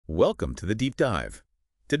Welcome to the Deep Dive.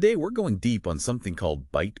 Today we're going deep on something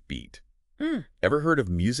called Bytebeat. Ever heard of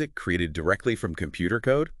music created directly from computer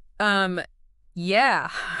code? Yeah.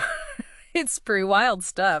 It's pretty wild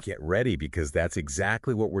stuff. Get ready because that's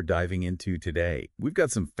exactly what we're diving into today. We've got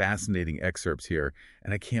some fascinating excerpts here,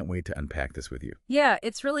 and I can't wait to unpack this with you. Yeah,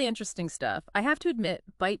 it's really interesting stuff. I have to admit,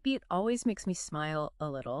 Bytebeat always makes me smile a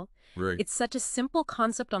little. Right. It's such a simple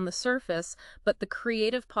concept on the surface, but the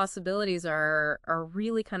creative possibilities are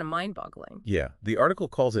really kind of mind-boggling. Yeah, the article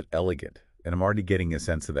calls it elegant, and I'm already getting a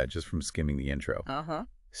sense of that just from skimming the intro. Uh-huh.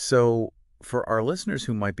 So, for our listeners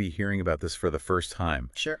who might be hearing about this for the first time,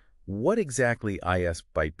 Sure. what exactly is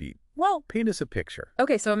Bytebeat? Well, Paint us a picture.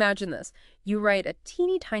 okay, so imagine this. You write a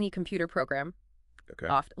teeny tiny computer program, Okay.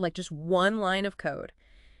 often like just one line of code.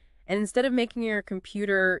 And instead of making your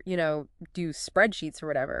computer, do spreadsheets or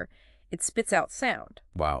whatever, it spits out sound.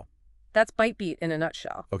 Wow. That's Bytebeat in a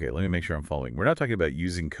nutshell. Okay, let me make sure I'm following. We're not talking about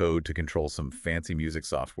using code to control some fancy music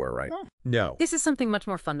software, right? No. This is something much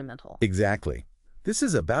more fundamental. Exactly. This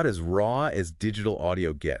is about as raw as digital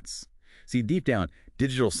audio gets. See, deep down,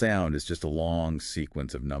 digital sound is just a long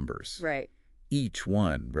sequence of numbers, Right. each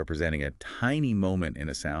one representing a tiny moment in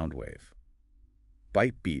a sound wave.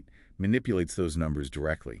 Bytebeat manipulates those numbers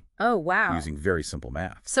directly Oh, wow. using very simple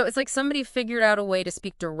math. So it's like somebody figured out a way to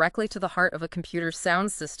speak directly to the heart of a computer's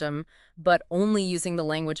sound system, but only using the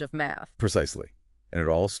language of math. Precisely. And it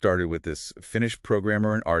all started with this Finnish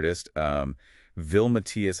programmer and artist,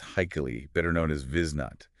 Vilmatias Heikkilä, better known as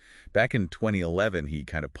Visnut. Back in 2011, he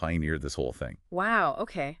kind of pioneered this whole thing. Wow,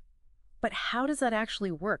 okay. But how does that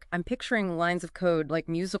actually work? I'm picturing lines of code like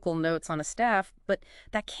musical notes on a staff, but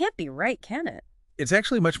that can't be right, can it? It's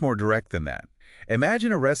actually much more direct than that.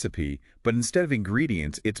 Imagine a recipe, but instead of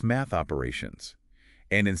ingredients, it's math operations.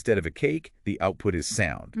 And instead of a cake, the output is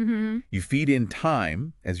sound. Mm-hmm. You feed in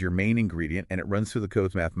time as your main ingredient, and it runs through the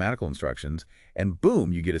code's mathematical instructions, and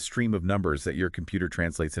boom, you get a stream of numbers that your computer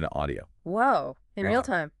translates into audio. Whoa, in real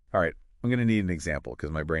time. All right, I'm going to need an example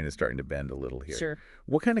because my brain is starting to bend a little here. Sure.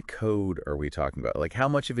 What kind of code are we talking about? Like, how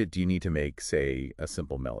much of it do you need to make, say, a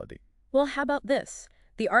simple melody? Well, how about this?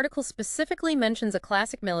 The article specifically mentions a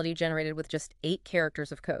classic melody generated with just 8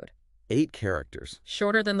 characters of code. 8 characters.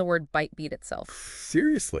 Shorter than the word Bytebeat itself.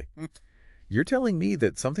 Seriously? You're telling me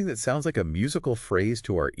that something that sounds like a musical phrase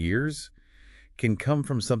to our ears can come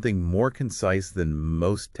from something more concise than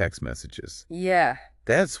most text messages? Yeah.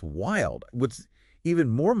 That's wild. What's even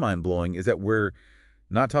more mind-blowing is that we're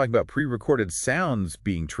not talking about pre-recorded sounds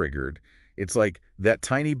being triggered. It's like that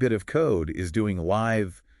tiny bit of code is doing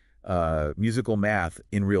live musical math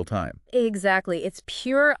in real time. Exactly. It's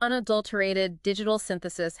pure, unadulterated digital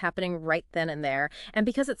synthesis happening right then and there. And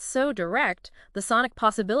because it's so direct, the sonic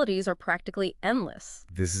possibilities are practically endless.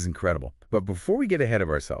 This is incredible. But before we get ahead of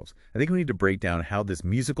ourselves, I think we need to break down how this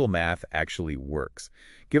musical math actually works.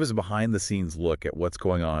 Give us a behind-the-scenes look at what's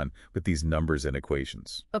going on with these numbers and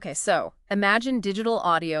equations. Okay, so imagine digital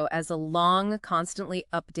audio as a long, constantly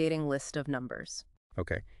updating list of numbers.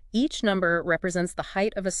 Okay. Each number represents the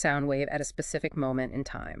height of a sound wave at a specific moment in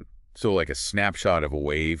time. So like a snapshot of a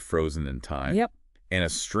wave frozen in time. Yep. And a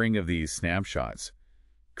string of these snapshots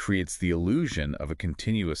creates the illusion of a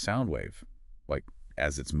continuous sound wave, like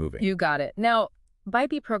as it's moving. You got it. Now,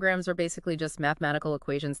 Bytebeat programs are basically just mathematical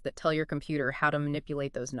equations that tell your computer how to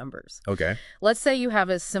manipulate those numbers. Okay. Let's say you have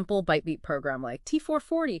a simple Bytebeat program like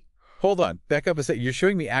T440. Hold on. Back up a sec. You're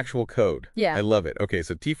showing me actual code. Yeah. I love it. Okay,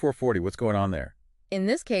 so T440, what's going on there? In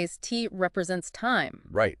this case, T represents time,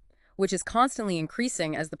 Right. which is constantly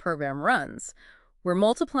increasing as the program runs. We're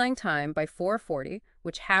multiplying time by 440,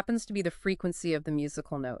 which happens to be the frequency of the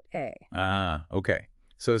musical note A. Ah, okay.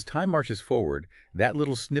 So as time marches forward, that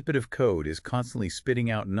little snippet of code is constantly spitting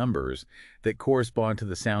out numbers that correspond to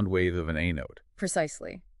the sound wave of an A note.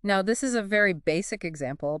 Precisely. Now, this is a very basic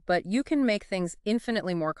example, but you can make things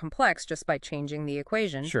infinitely more complex just by changing the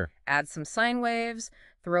equation. Sure. Add some sine waves,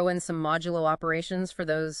 throw in some modulo operations for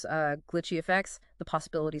those glitchy effects. The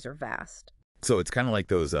possibilities are vast. So it's kind of like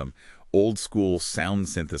those old school sound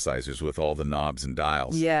synthesizers with all the knobs and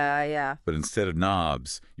dials. Yeah. But instead of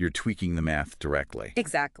knobs, you're tweaking the math directly.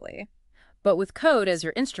 Exactly. But with code as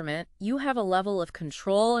your instrument, you have a level of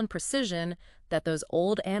control and precision that those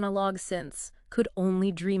old analog synths could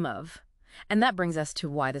only dream of. And that brings us to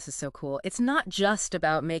why this is so cool. It's not just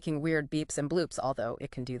about making weird beeps and bloops, although it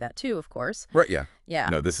can do that too, of course. Right, yeah. Yeah.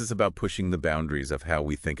 No, this is about pushing the boundaries of how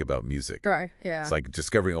we think about music. Right, yeah. It's like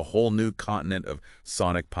discovering a whole new continent of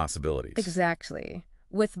sonic possibilities. Exactly.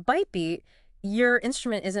 With Bytebeat, your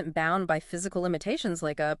instrument isn't bound by physical limitations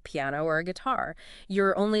like a piano or a guitar.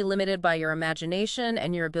 You're only limited by your imagination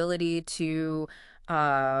and your ability to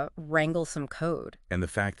wrangle some code. And the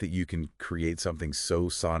fact that you can create something so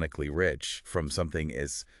sonically rich from something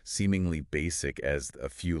as seemingly basic as a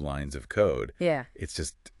few lines of code, Yeah.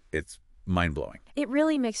 it's mind-blowing. It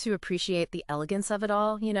really makes you appreciate the elegance of it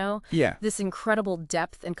all, you know? Yeah. This incredible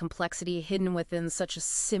depth and complexity hidden within such a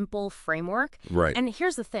simple framework. Right. And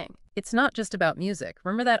here's the thing. It's not just about music.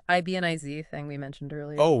 Remember that IBNIZ thing we mentioned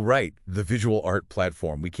earlier? Oh, right. The visual art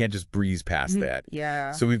platform. We can't just breeze past that.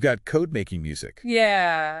 Yeah. So we've got code-making music.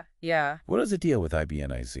 Yeah. What is the deal with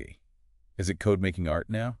IBNIZ? Is it code-making art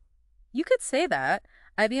now? You could say that.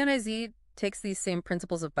 IBNIZ takes these same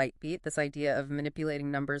principles of Bytebeat, this idea of manipulating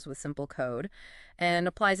numbers with simple code, and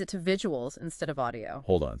applies it to visuals instead of audio.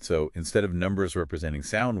 Hold on. So instead of numbers representing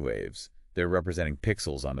sound waves, they're representing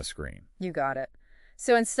pixels on a screen. You got it.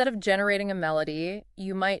 So instead of generating a melody,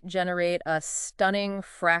 you might generate a stunning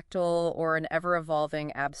fractal or an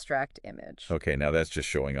ever-evolving abstract image. Okay, now that's just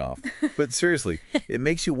showing off. But seriously, it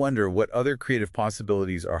makes you wonder what other creative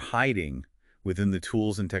possibilities are hiding within the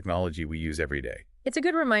tools and technology we use every day. It's a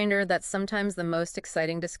good reminder that sometimes the most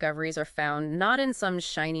exciting discoveries are found not in some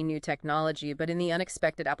shiny new technology, but in the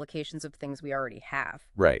unexpected applications of things we already have.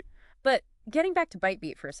 Right. But getting back to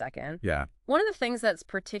Bytebeat for a second, Yeah. one of the things that's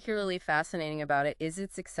particularly fascinating about it is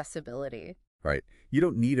its accessibility. Right. You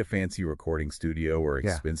don't need a fancy recording studio or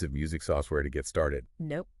Yeah. expensive music software to get started.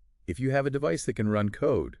 Nope. If you have a device that can run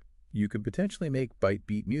code, you could potentially make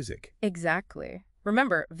Bytebeat music. Exactly.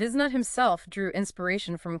 Remember, Visnut himself drew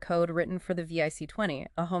inspiration from code written for the VIC-20,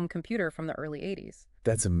 a home computer from the early 80s.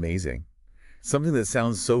 That's amazing. Something that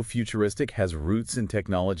sounds so futuristic has roots in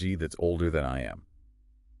technology that's older than I am.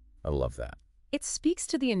 I love that. It speaks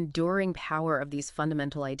to the enduring power of these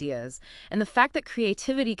fundamental ideas and the fact that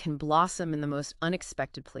creativity can blossom in the most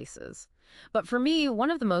unexpected places. But for me, one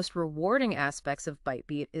of the most rewarding aspects of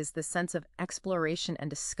Bytebeat is the sense of exploration and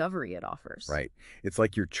discovery it offers. Right. It's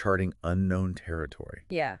like you're charting unknown territory,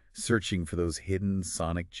 Yeah. searching for those hidden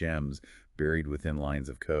sonic gems buried within lines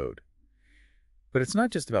of code. But it's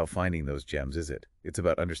not just about finding those gems, is it? It's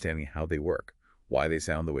about understanding how they work, why they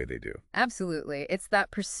sound the way they do. Absolutely. It's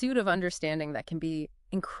that pursuit of understanding that can be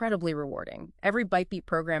incredibly rewarding. Every Bytebeat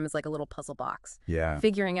program is like a little puzzle box, Yeah.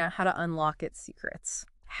 figuring out how to unlock its secrets.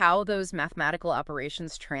 How those mathematical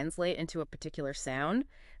operations translate into a particular sound,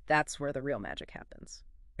 that's where the real magic happens.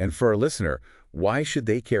 And for our listener, why should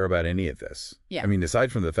they care about any of this? Yeah. I mean, aside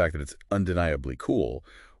from the fact that it's undeniably cool,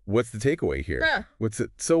 what's the takeaway here? Yeah.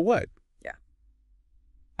 So what? Yeah.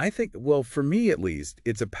 I think, well, for me at least,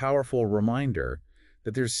 it's a powerful reminder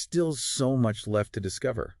that there's still so much left to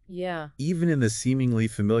discover, Yeah. even in the seemingly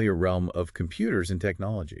familiar realm of computers and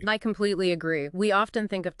technology. I completely agree. We often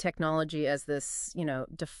think of technology as this,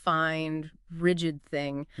 defined, rigid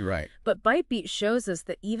thing. Right. But Bytebeat shows us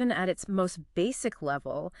that even at its most basic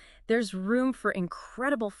level, there's room for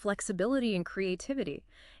incredible flexibility and creativity.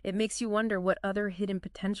 It makes you wonder what other hidden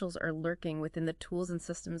potentials are lurking within the tools and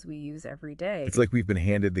systems we use every day. It's like we've been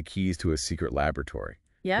handed the keys to a secret laboratory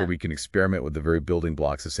Yeah. where we can experiment with the very building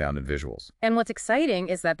blocks of sound and visuals. And what's exciting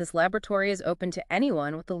is that this laboratory is open to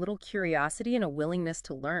anyone with a little curiosity and a willingness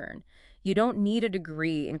to learn. You don't need a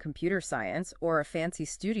degree in computer science or a fancy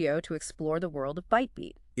studio to explore the world of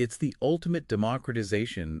Bytebeat. It's the ultimate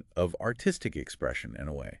democratization of artistic expression in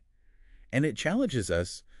a way. And it challenges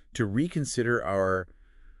us to reconsider our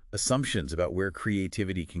assumptions about where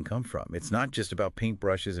creativity can come from. It's not just about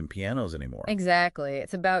paintbrushes and pianos anymore. Exactly.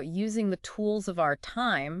 It's about using the tools of our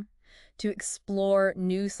time to explore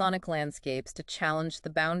new sonic landscapes to challenge the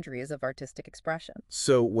boundaries of artistic expression.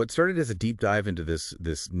 So what started as a deep dive into this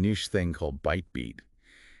niche thing called Bytebeat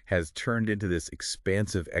has turned into this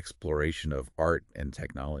expansive exploration of art and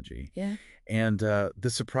technology. Yeah. And the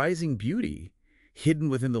surprising beauty hidden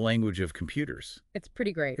within the language of computers. It's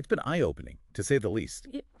pretty great. It's been eye-opening, to say the least.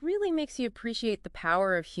 It really makes you appreciate the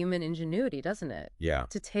power of human ingenuity, doesn't it? Yeah.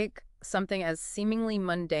 To take something as seemingly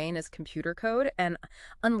mundane as computer code and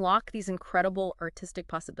unlock these incredible artistic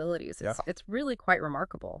possibilities. It's really quite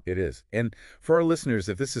remarkable. It is. And for our listeners,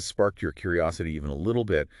 if this has sparked your curiosity even a little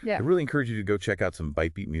bit, Yeah. I really encourage you to go check out some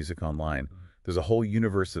Bytebeat music online. There's a whole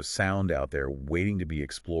universe of sound out there waiting to be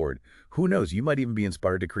explored. Who knows, you might even be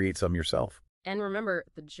inspired to create some yourself. And remember,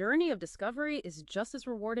 the journey of discovery is just as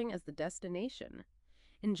rewarding as the destination.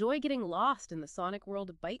 Enjoy getting lost in the sonic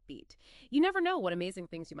world of Bytebeat. You never know what amazing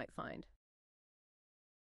things you might find.